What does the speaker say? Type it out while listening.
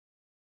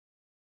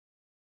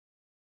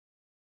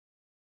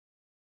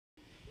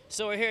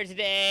So we're here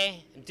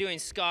today, I'm doing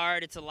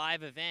Scarred. It's a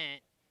live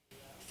event.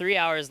 3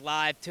 hours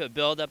live to a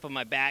build-up of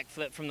my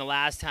backflip from the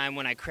last time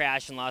when I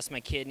crashed and lost my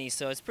kidney,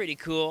 so it's pretty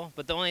cool.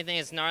 But the only thing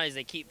that's gnarly is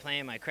they keep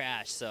playing my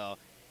crash, so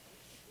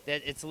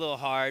it's a little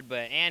hard,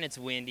 and it's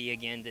windy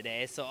again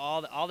today. So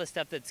all the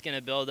stuff that's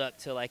gonna build up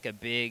to like a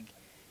big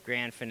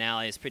grand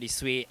finale is pretty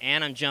sweet.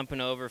 And I'm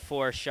jumping over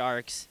 4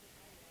 sharks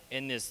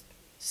in this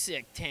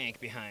sick tank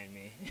behind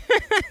me.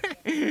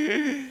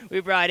 We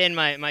brought in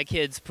my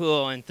kid's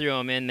pool and threw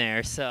them in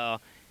there, so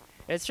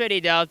it's pretty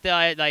dope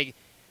though.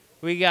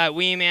 We got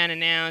Wee Man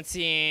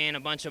announcing, a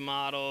bunch of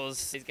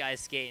models, these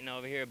guys skating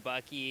over here,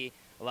 Bucky,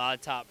 a lot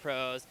of top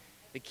pros,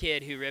 the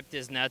kid who ripped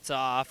his nuts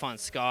off on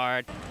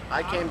Scarred.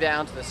 I came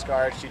down to the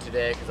Scarred shoot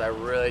today because I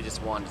really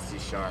just wanted to see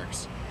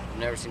sharks. I've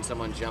never seen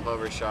someone jump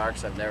over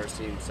sharks. I've never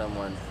seen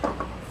someone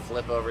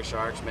flip over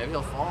sharks. Maybe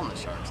he'll fall on the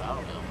sharks, I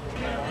don't know.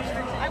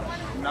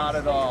 Not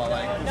at all.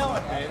 Like,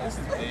 this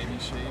is baby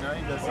shit, you know?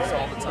 He does this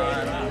all the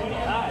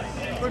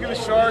time. Look at the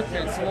shark,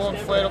 it's a little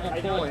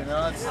inflatable pool, you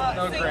know? It's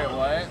no great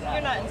white.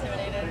 You're not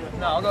intimidated?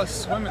 No, I'll go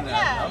swim in there.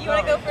 Yeah, you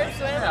want to go for a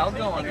swim? Yeah, I'll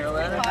go in there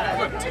later.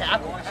 I'll go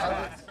tackle.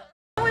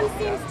 No one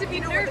seems to be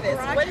nervous.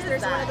 What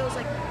is that? One of those,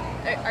 like,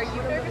 are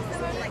you nervous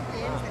about like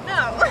things?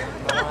 No.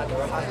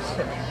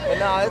 But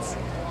no, it's,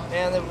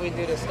 man, we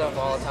do this stuff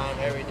all the time,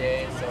 every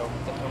day, so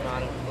to come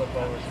out and flip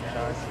over some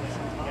sharks,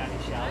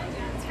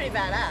 It's pretty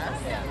badass.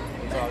 yeah,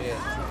 it's all good.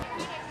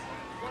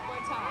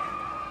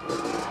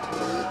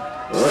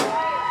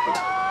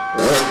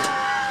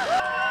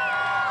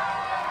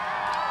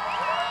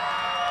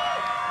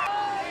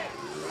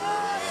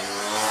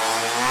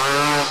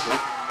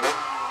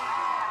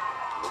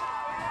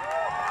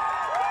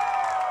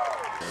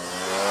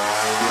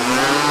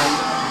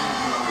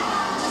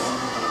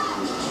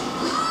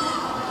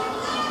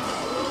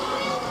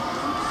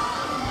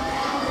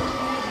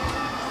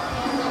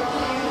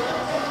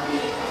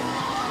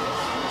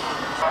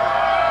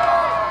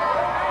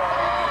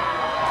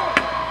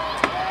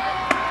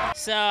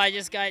 So I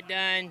just got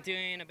done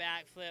doing a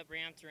backflip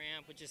ramp to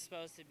ramp, which is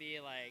supposed to be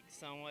like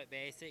somewhat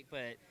basic,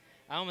 but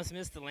I almost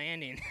missed the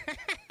landing.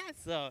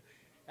 So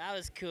that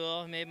was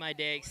cool, made my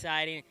day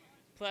exciting.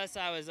 Plus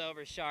I was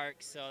over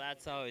sharks, so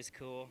that's always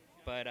cool.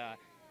 But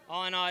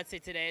all in all, I'd say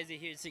today is a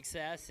huge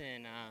success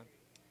and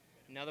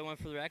another one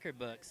for the record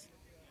books.